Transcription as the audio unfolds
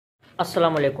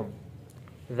Assalamu alaikum.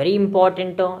 Very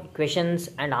important questions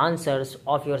and answers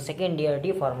of your second year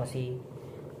D pharmacy,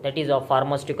 that is of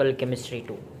pharmaceutical chemistry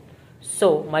 2.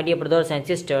 So my dear brothers and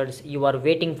sisters, you are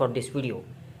waiting for this video.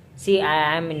 See,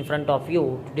 I am in front of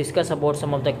you to discuss about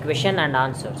some of the question and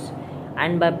answers,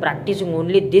 and by practicing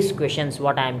only these questions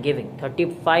what I am giving,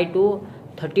 35 to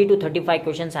 30 to 35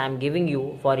 questions I am giving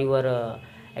you for your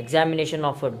examination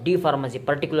of D pharmacy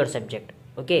particular subject.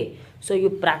 Okay, so you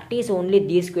practice only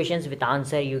these questions with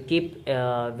answer. You keep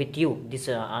with you this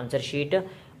answer sheet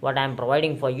what I am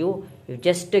providing for you. You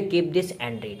just keep this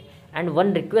and read. And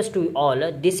one request to you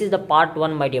all, this is the part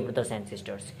 1, my dear brothers and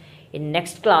sisters. In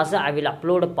next class I will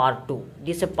upload part 2.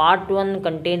 This part 1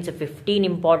 contains 15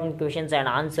 important questions and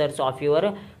answers of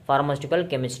your pharmaceutical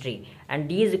chemistry, and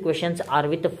these questions are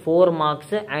with 4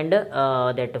 marks and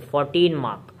that 14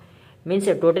 mark. Means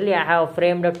totally I have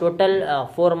framed a total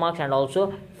 4 marks and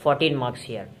also 14 marks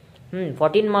here.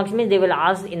 14 marks means they will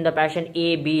ask in the passion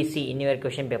A, B, C in your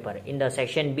question paper. In the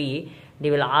section B,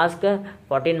 they will ask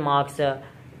 14 marks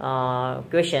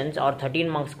questions or 13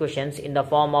 marks questions in the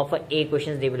form of A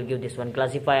questions. They will give this one,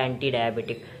 classify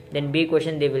anti-diabetic. Then B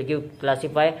question they will give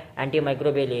classify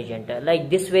antimicrobial agent.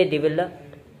 Like this way they will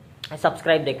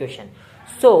subscribe the question.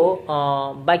 So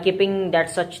by keeping that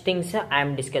such things I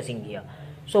am discussing here.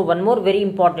 So one more very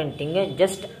important thing,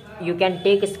 just you can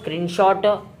take a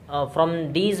screenshot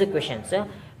from these questions,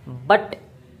 but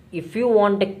if you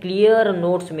want a clear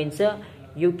notes means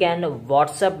you can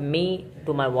WhatsApp me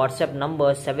to my WhatsApp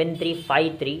number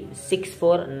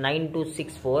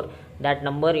 7353649264. That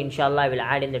number inshallah I will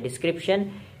add in the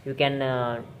description. You can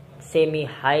say me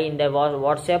hi in the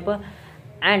WhatsApp.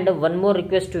 And one more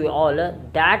request to you all,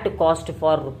 that cost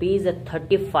for rupees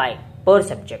 35 per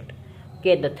subject.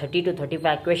 Okay, the 30 to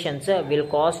 35 questions will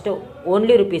cost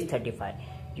only rupees 35.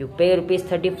 You pay rupees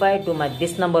 35 to my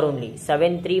this number only,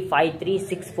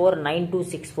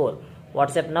 7353649264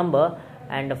 WhatsApp number,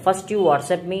 and first you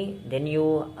WhatsApp me, then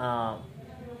you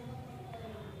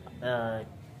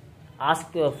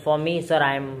ask for me, sir,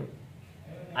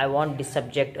 I want this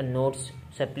subject notes,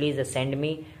 so please send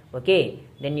me. Okay,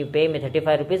 then you pay me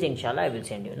 35 rupees, inshallah I will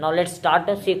send you. Now let's start.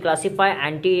 See, classify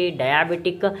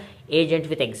anti-diabetic agent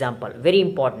with example. Very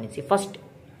important. See, first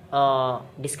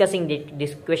discussing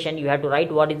this question, you have to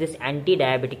write what is this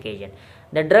anti-diabetic agent.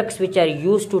 The drugs which are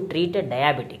used to treat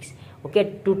diabetics.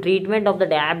 Okay, to treatment of the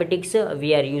diabetics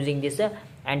we are using this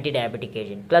anti-diabetic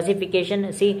agent.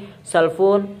 Classification, see,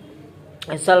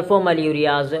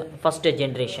 sulfonylureas, first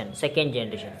generation, second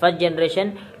generation. First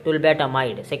generation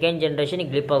tolbutamide, second generation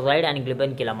glipizide and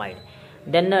glibenclamide.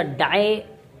 Then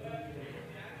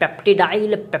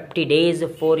dipeptidyl peptidase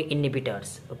 4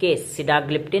 inhibitors, okay,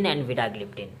 sitagliptin and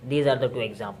vitagliptin. These are the two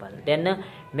examples. Then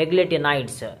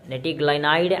meglitinides,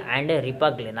 netiglinide and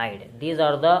ripaglinide. These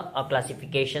are the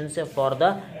classifications for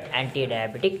the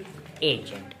anti-diabetic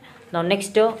agent. Now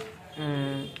next,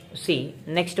 see,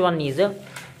 next one is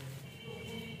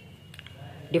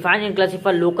define and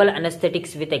classify local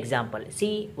anesthetics with example.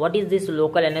 See, what is this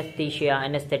local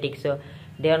anesthetics?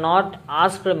 They are not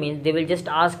asked, means they will just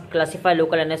ask classify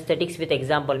local anesthetics with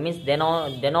example, means then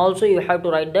also you have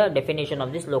to write the definition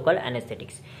of this local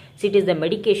anesthetics. See, it is the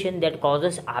medication that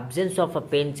causes absence of a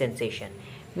pain sensation,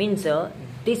 means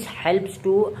this helps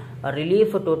to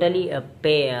relieve totally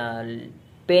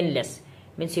painless.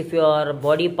 Means if your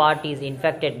body part is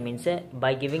infected, means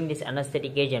by giving this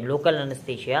anesthetic agent, local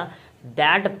anesthesia,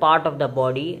 that part of the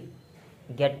body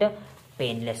get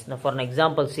painless. Now for an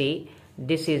example, see,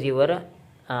 this is your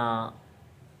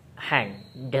hand.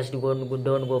 Just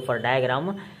don't go for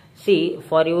diagram. See,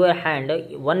 for your hand,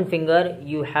 one finger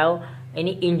you have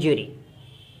any injury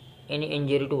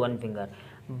to one finger.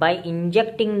 By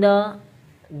injecting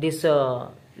this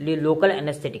local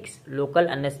anesthetics,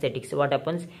 what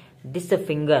happens? This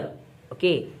finger,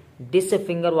 okay, this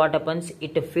finger, what happens?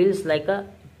 It feels like a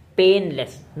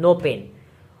painless, no pain.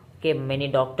 Okay, many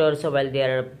doctors while they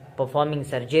are performing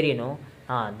surgery,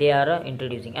 they are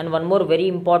introducing. And one more very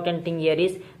important thing here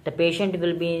is the patient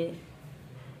will be,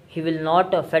 he will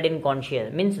not fed in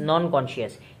conscious, means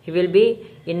non-conscious. He will be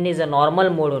in his normal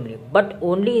mode only, but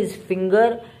only his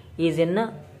finger is in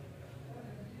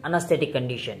anesthetic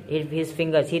condition. If his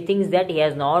fingers, he thinks that he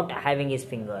is not having his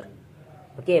finger,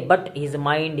 okay, but his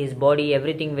mind, his body,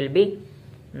 everything will be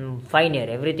fine here,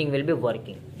 everything will be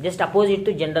working. Just opposite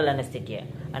to general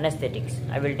anesthetics.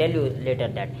 I will tell you later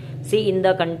that. See, in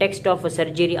the context of a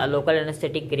surgery, a local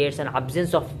anesthetic creates an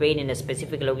absence of pain in a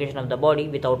specific location of the body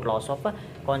without loss of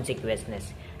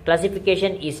consequences.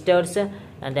 Classification, esters,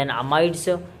 and then amides,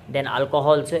 then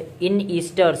alcohols. In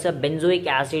esters, benzoic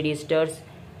acid esters,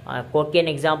 cocaine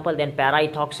example, then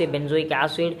para-ethoxybenzoic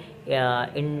acid,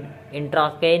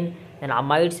 intracaine, then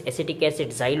amides, acetic acid,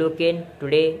 xylocaine.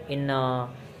 Today in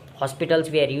hospitals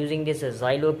we are using this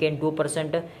xylocaine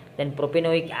 2%, then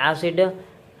propanoic acid,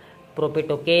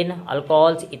 propitocaine,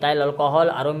 alcohols, ethyl alcohol,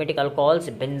 aromatic alcohols,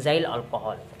 benzyl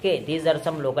alcohol. Okay, these are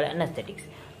some local anesthetics.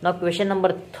 Now question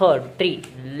number 3,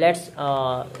 let's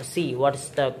see what's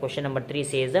the question number 3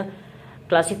 says.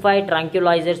 Classify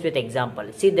tranquilizers with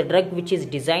example. See, the drug which is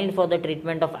designed for the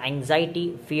treatment of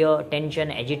anxiety, fear,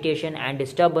 tension, agitation and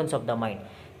disturbance of the mind.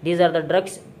 These are the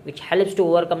drugs which helps to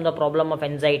overcome the problem of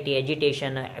anxiety,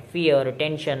 agitation, fear,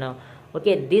 tension.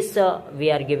 Okay, this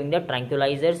we are giving the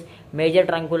tranquilizers. Major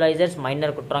tranquilizers,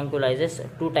 minor tranquilizers,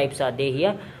 2 types are there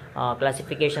here.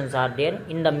 Classifications are there.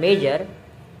 In the major,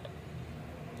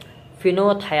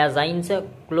 phenothiazines,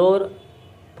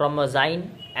 chlorpromazine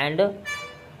and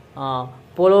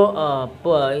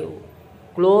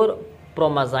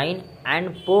chlorpromazine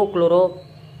and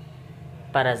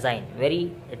pochloroparazine.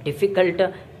 Very difficult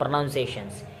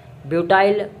pronunciations.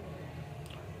 Butyl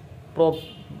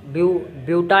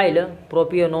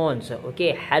propionones,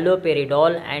 okay,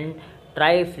 haloperidol and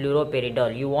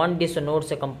trifluoroperidol. You want these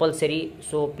notes compulsory,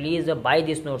 so please buy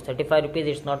this note. 35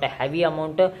 rupees, it's not a heavy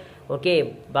amount.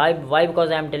 Okay, why?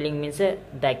 Because I am telling means the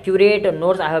accurate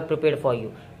notes I have prepared for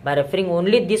you. By referring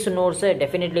only these notes,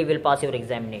 definitely will pass your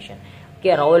examination. Okay,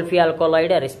 Rauwolfie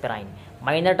alkaloid, risperidone.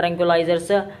 Minor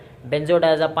tranquilizers,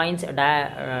 benzodiazepines,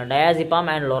 diazepam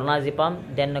and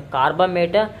lornazepam. Then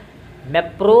carbamate,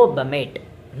 meprobamate.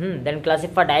 Then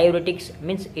classify diuretics,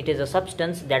 means it is a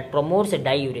substance that promotes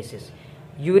diuresis.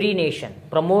 Urination,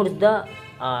 promotes the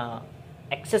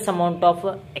excess amount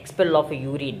of expel of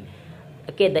urine.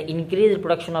 Okay, the increased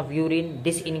production of urine,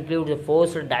 this includes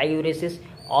forced diuresis.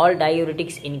 All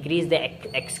diuretics increase the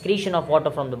excretion of water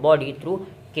from the body through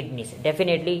kidneys.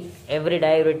 Definitely every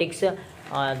diuretics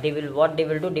they will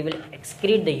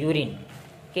excrete the urine,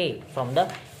 okay, from the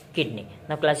kidney.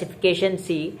 Now classification,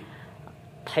 see,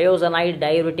 thiazide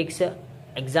diuretics,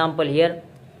 example here,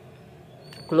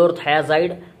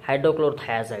 chlorothiazide,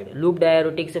 hydrochlorothiazide. Loop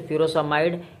diuretics,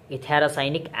 furosemide,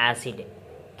 etharacynic acid,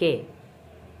 okay,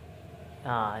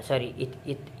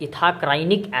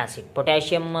 ithacrinic acid.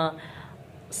 Potassium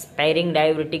sparing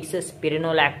diuretics,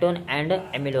 spironolactone and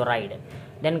amiloride.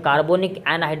 Then carbonic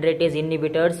anhydrase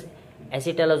inhibitors,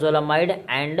 acetazolamide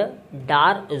and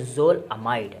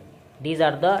darzolamide. These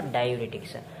are the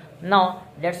diuretics. Now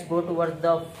let's go towards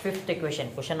the 5th question.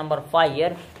 Question number 5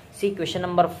 here. See, question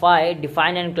number 5,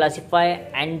 define and classify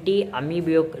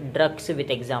anti-amoebic drugs with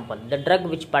example. The drug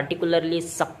which particularly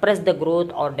suppress the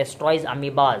growth or destroys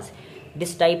amoebas.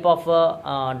 This type of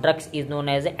drugs is known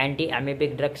as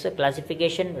anti-amoebic drugs.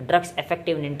 Classification, drugs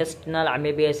effective in intestinal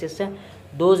amoebiasis.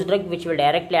 Those drugs which will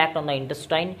directly act on the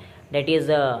intestine, that is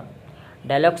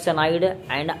diloxanide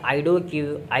and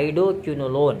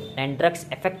idoquinolone. And drugs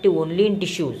effective only in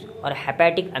tissues or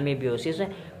hepatic amoebiosis,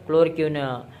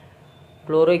 chloroquine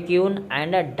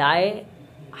and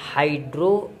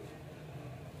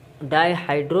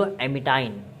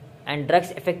dihydroamidine. And drugs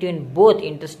effective in both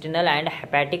intestinal and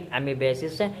hepatic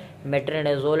amoebiasis,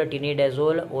 metronidazole,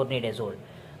 tinidazole, ornidazole.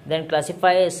 Then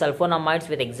classify sulfonamides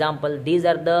with example. These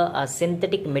are the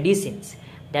synthetic medicines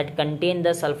that contain the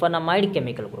sulfonamide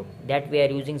chemical group, that we are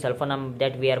using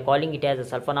that we are calling it as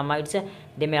sulfonamides.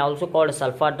 They may also called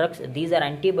sulfa drugs. These are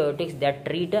antibiotics that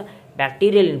treat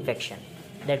bacterial infection,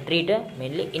 that treat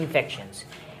mainly infections.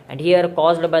 And here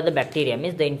caused by the bacteria,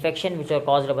 means the infection which are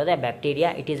caused by the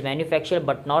bacteria. It is manufactured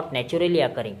but not naturally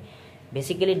occurring.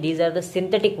 Basically these are the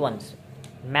synthetic ones,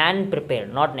 man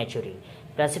prepared, not naturally.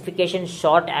 Classification,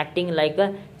 short acting like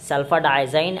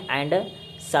sulfadiazine and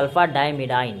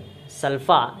sulfadiamidine,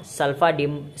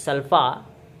 sulfadimidine.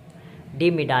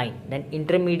 Then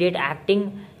intermediate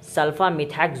acting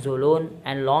sulfamethaxolone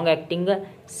and long acting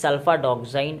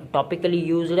sulfadoxine. Topically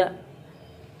used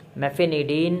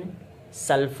mefenidine,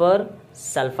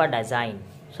 sulfadiazine,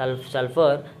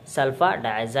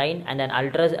 and then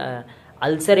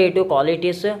ulcerative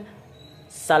colitis,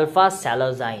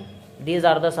 sulfasalazine. These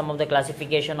are the some of the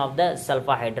classification of the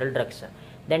sulfahydral drugs.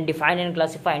 Then define and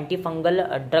classify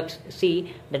antifungal drugs.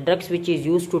 See, the drugs which is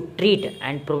used to treat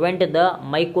and prevent the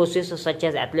mycosis such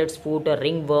as athlete's foot,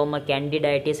 ringworm,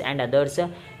 candidiasis and others.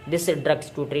 These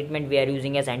drugs to treatment we are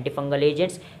using as antifungal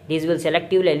agents. These will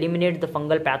selectively eliminate the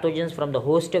fungal pathogens from the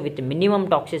host with minimum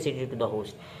toxicity to the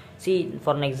host. See,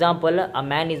 for an example, a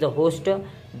man is a host.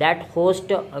 That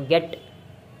host get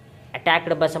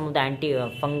attacked by some of the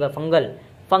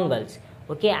fungals.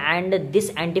 Okay, and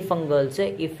this antifungals,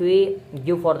 if we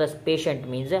give for the patient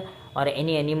means or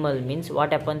any animal means,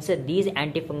 what happens? These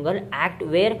antifungal act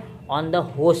where? on the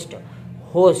host.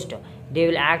 They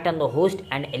will act on the host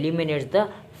and eliminates the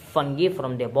fungi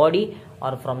from their body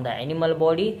or from the animal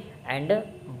body, and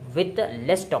with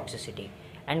less toxicity.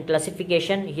 And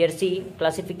classification, here see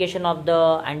classification of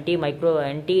the anti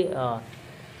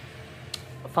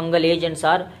fungal agents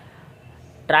are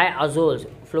triazoles,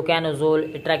 fluconazole,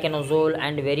 itraconazole,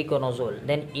 and voriconazole.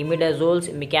 Then imidazoles,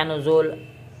 meconazole,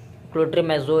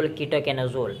 clotrimazole,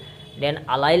 ketoconazole. Then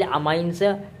allyl amines,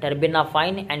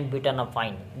 terbinafine and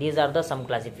butanafine. These are the some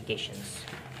classifications.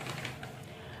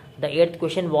 The 8th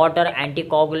question, what are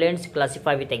anticoagulants?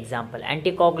 Classify with example.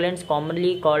 Anticoagulants,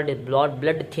 commonly called blood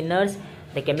thinners,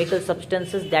 the chemical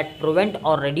substances that prevent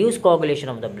or reduce coagulation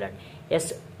of the blood.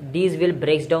 Yes, these will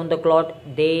break down the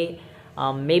clot. They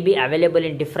may be available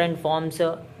in different forms,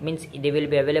 means they will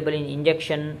be available in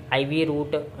injection, IV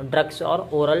route drugs, or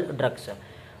oral drugs.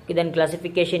 Okay, then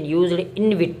classification, used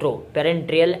in vitro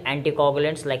parenteral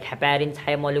anticoagulants like heparins,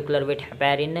 high molecular weight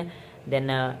heparin,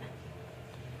 then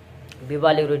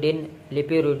bivalirudin,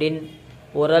 lipiridin,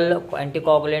 oral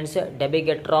anticoagulants,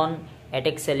 dabigatran,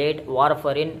 etexalate,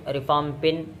 warfarin,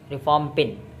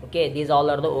 rifampin. Okay, these all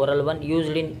are the oral one.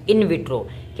 Used in vitro,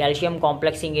 calcium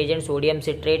complexing agent, sodium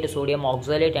citrate, sodium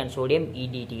oxalate, and sodium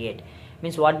edetate.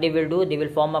 Means what they will do, they will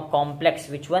form a complex.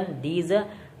 Which one? These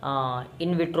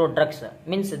in vitro drugs,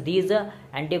 means these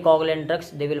anticoagulant drugs,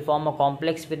 they will form a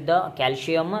complex with the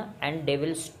calcium, and they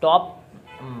will stop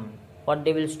what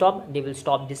they will stop? They will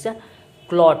stop this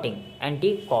clotting,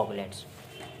 anticoagulants,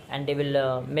 and they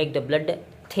will make the blood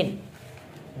thin.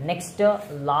 Next,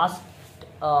 last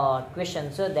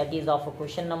questions, that is of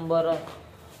question number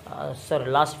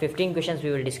last 15 questions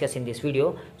we will discuss in this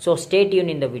video. So stay tuned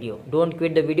in the video, don't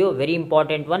quit the video. Very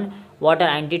important one, what are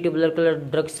anti-tubercular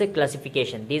drugs?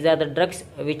 Classification. These are the drugs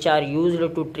which are used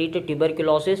to treat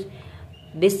tuberculosis.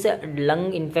 This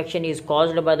lung infection is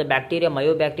caused by the bacteria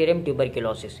Mycobacterium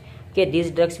tuberculosis. Okay,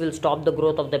 these drugs will stop the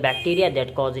growth of the bacteria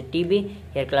that cause TB.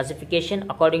 Here classification,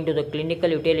 according to the clinical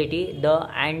utility, the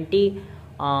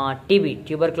anti-TB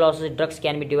tuberculosis drugs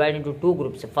can be divided into two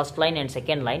groups, first line and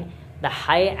second line. The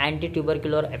high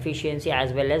anti-tubercular efficiency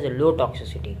as well as low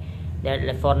toxicity.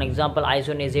 That, for an example,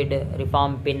 isoniazid,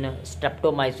 rifampin,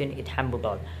 streptomycin,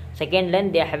 ethambutol. Second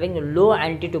line, they are having low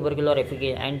anti-tubercular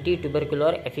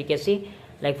efficacy,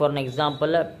 like for an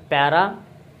example,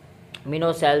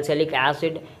 para-minosalicylic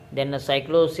acid, then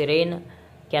cycloserine,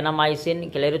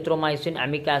 kanamycin, clarithromycin,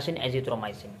 amikacin,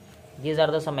 azithromycin. These are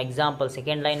the some examples,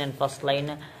 second line and first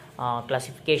line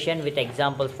classification with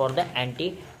examples for the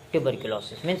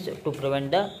anti-tuberculosis, means to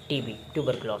prevent the TB,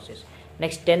 tuberculosis.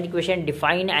 Next, 10th question,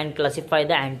 define and classify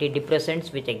the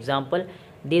antidepressants with example.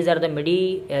 These are the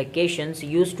medications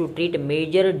used to treat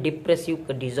major depressive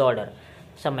disorder,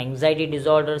 some anxiety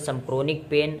disorder, some chronic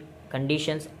pain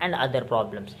conditions, and other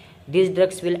problems. These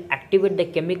drugs will activate the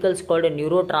chemicals called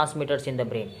neurotransmitters in the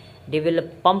brain. They will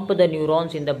pump the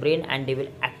neurons in the brain and they will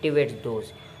activate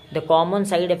those. The common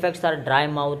side effects are dry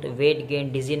mouth, weight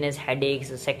gain, dizziness,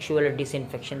 headaches, sexual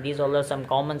disinfection. These all are some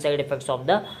common side effects of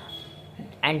the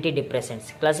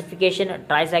antidepressants. Classification,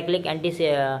 tricyclic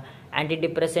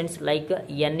antidepressants like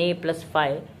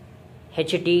Na+5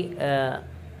 HT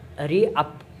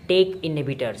reuptake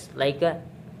inhibitors like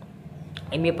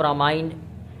imipramine,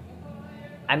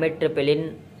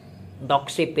 amitriptyline,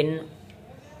 doxepin,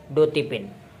 dotipin.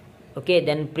 Okay,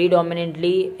 then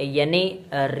predominantly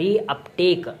Na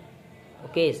reuptake,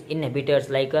 okay, inhibitors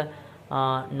like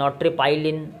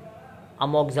nortriptyline,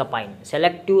 amoxapine.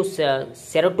 Selective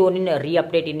serotonin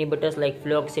reuptake inhibitors like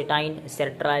fluoxetine,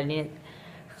 sertraline,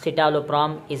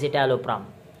 citalopram, escitalopram.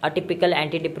 Atypical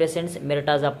antidepressants,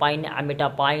 mirtazapine,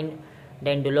 amantapine,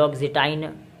 then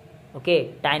duloxetine,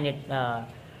 okay, then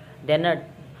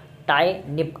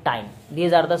tiniptine.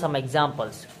 These are the some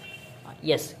examples.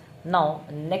 Yes. Now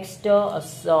next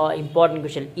important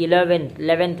question,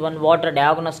 11th one, what are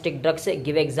diagnostic drugs?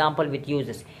 Give example with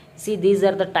uses. See, these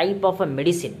are the type of a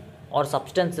medicine or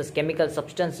substances, chemical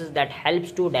substances that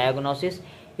helps to diagnosis.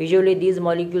 Usually these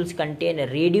molecules contain a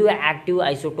radioactive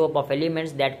isotope of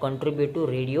elements that contribute to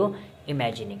radio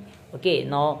imaging. Okay,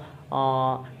 now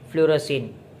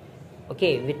fluorescein.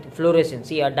 Okay, with fluorescence,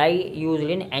 see, a dye used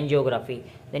in angiography,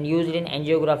 then used in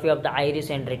angiography of the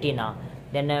iris and retina,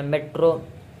 then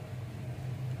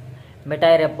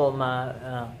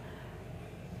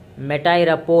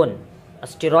metyrapone, a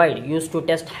steroid used to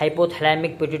test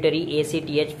hypothalamic pituitary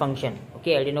ACTH function,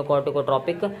 okay,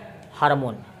 adenocorticotropic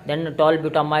hormone. Then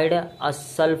tolbutamide, a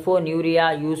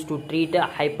sulfonylurea used to treat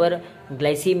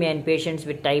hyperglycemia in patients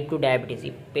with type 2 diabetes.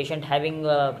 If patient having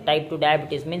type 2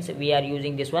 diabetes, means we are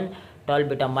using this one,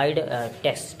 tolbutamide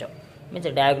test. means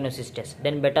a diagnosis test.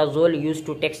 Then betazole used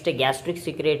to test a gastric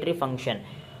secretory function.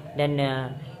 Then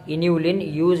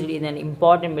inulin used in an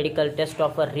important medical test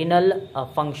of a renal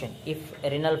function. If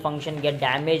renal function get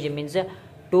damaged, means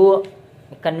to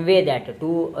convey that,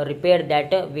 to repair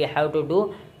that, we have to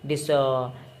do this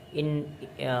in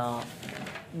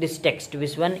this text,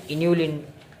 which one, inulin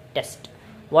test.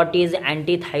 What is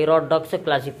anti-thyroid drugs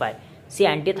classified? See,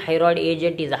 anti-thyroid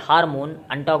agent is a hormone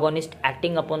antagonist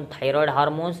acting upon thyroid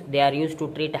hormones. They are used to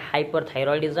treat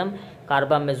hyperthyroidism,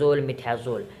 carbamazole,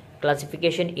 methazole.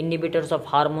 Classification: inhibitors of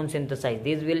hormone synthesis.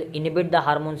 These will inhibit the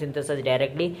hormone synthesis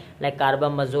directly, like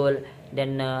carbamazole,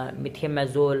 then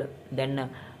methimazole, then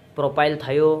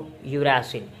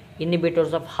propylthiouracil.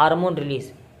 Inhibitors of hormone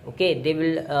release. Okay, they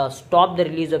will stop the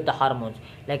release of the hormones,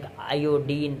 like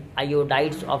iodine,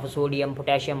 iodides of sodium,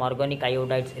 potassium, organic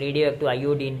iodides, radioactive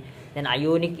iodine. Then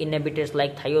ionic inhibitors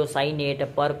like thiocyanate,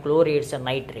 perchlorates, and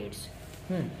nitrates.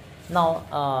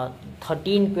 Now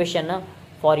 13 question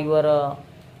for your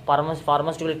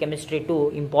pharmaceutical chemistry 2,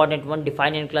 important one: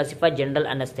 define and classify general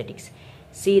anesthetics.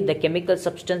 See, the chemical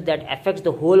substance that affects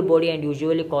the whole body and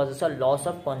usually causes a loss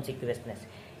of consciousness.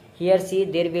 Here, see,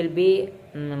 there will be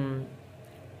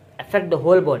affect the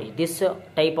whole body. This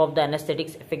type of the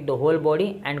anesthetics affect the whole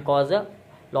body and cause a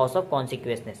loss of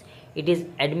consciousness. It is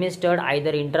administered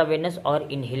either intravenous or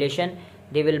inhalation.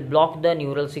 They will block the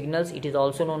neural signals. It is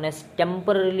also known as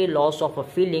temporarily loss of a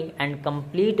feeling and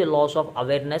complete loss of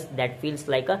awareness that feels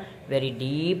like a very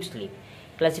deep sleep.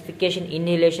 Classification: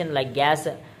 inhalation like gas,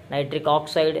 nitric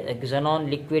oxide, xenon,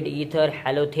 liquid ether,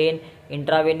 halothane.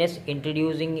 Intravenous,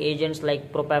 introducing agents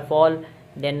like propofol,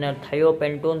 then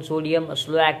thiopentone sodium,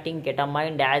 slow acting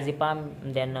ketamine, diazepam,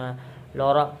 then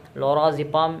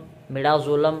lorazepam,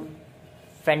 midazolam,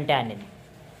 fentanyl.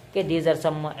 Okay, these are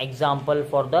some example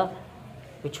for the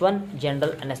which one,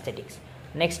 general anesthetics.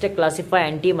 Next, classify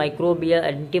antimicrobial,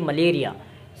 anti-malaria.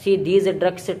 See, these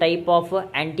drugs type of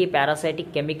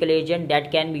anti-parasitic chemical agent that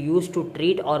can be used to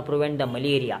treat or prevent the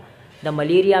malaria. The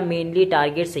malaria mainly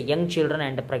targets young children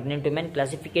and pregnant women.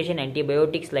 Classification: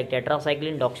 antibiotics like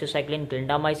tetracycline, doxycycline,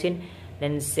 clindamycin,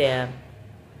 then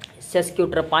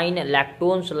sesquiterpene,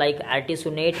 lactones like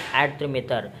artesunate,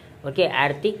 artemether. Okay,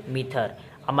 artemether.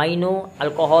 Amino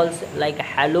alcohols like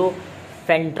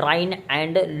halofentrine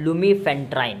and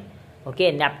lumifentrine.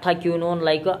 Okay, naphthaquinone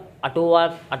like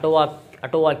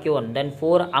atovaquone. Then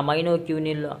 4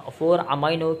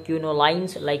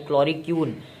 aminoquinolines like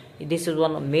chloroquine. This is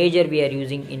one major we are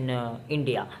using in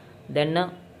India.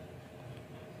 Then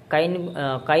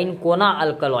quinquona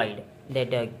alkaloid,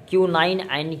 that quinine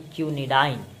and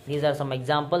quinidine. These are some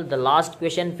examples. The last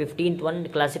question, 15th one: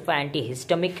 classify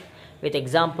antihistamic with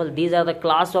example. These are the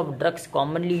class of drugs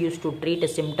commonly used to treat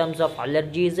symptoms of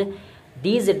allergies.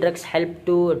 These drugs help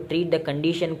to treat the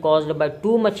condition caused by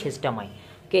too much histamine.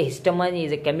 Okay, histamine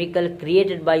is a chemical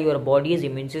created by your body's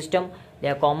immune system. They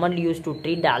are commonly used to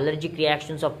treat the allergic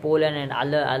reactions of pollen and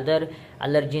other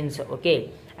allergens.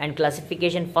 Okay, and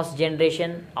classification: first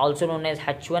generation, also known as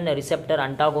H1 receptor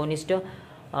antagonist or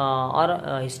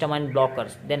histamine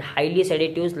blockers. Then highly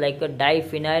sedatives like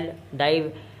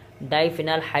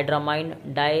diphenylhydramine,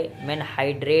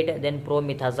 dimenhydrate, then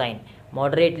promethazine.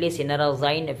 Moderately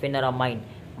cinnarizine, pheneramine.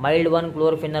 Mild one,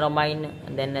 chlorpheniramine,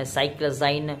 then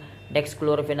cyclazine,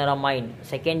 dexchlorpheniramine.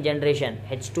 Second generation,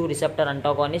 H2 receptor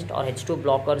antagonist or H2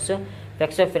 blockers: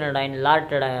 fexofenadine,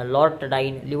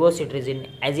 lortadine, levocetirizine,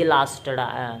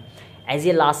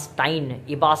 azilastine,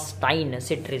 ibastine,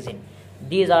 cetirizine.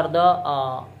 These are the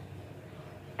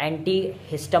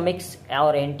antihistamics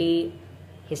or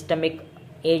antihistamic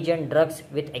agent drugs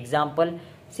with example.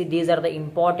 See, these are the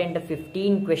important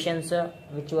 15 questions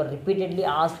which were repeatedly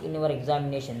asked in your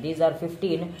examination. These are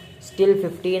 15, still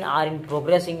 15 are in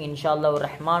progressing. Inshallah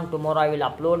Rahman, tomorrow I will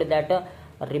upload that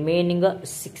remaining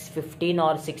 15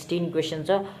 or 16 questions.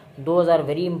 Those are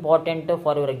very important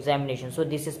for your examination. So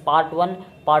this is part 1.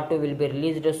 Part 2 will be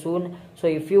released soon. So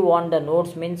if you want the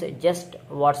notes, means just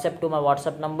WhatsApp to my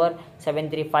WhatsApp number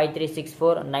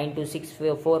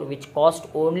 7353649264, which cost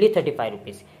only 35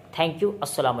 rupees. Thank you.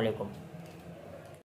 Assalamu alaikum.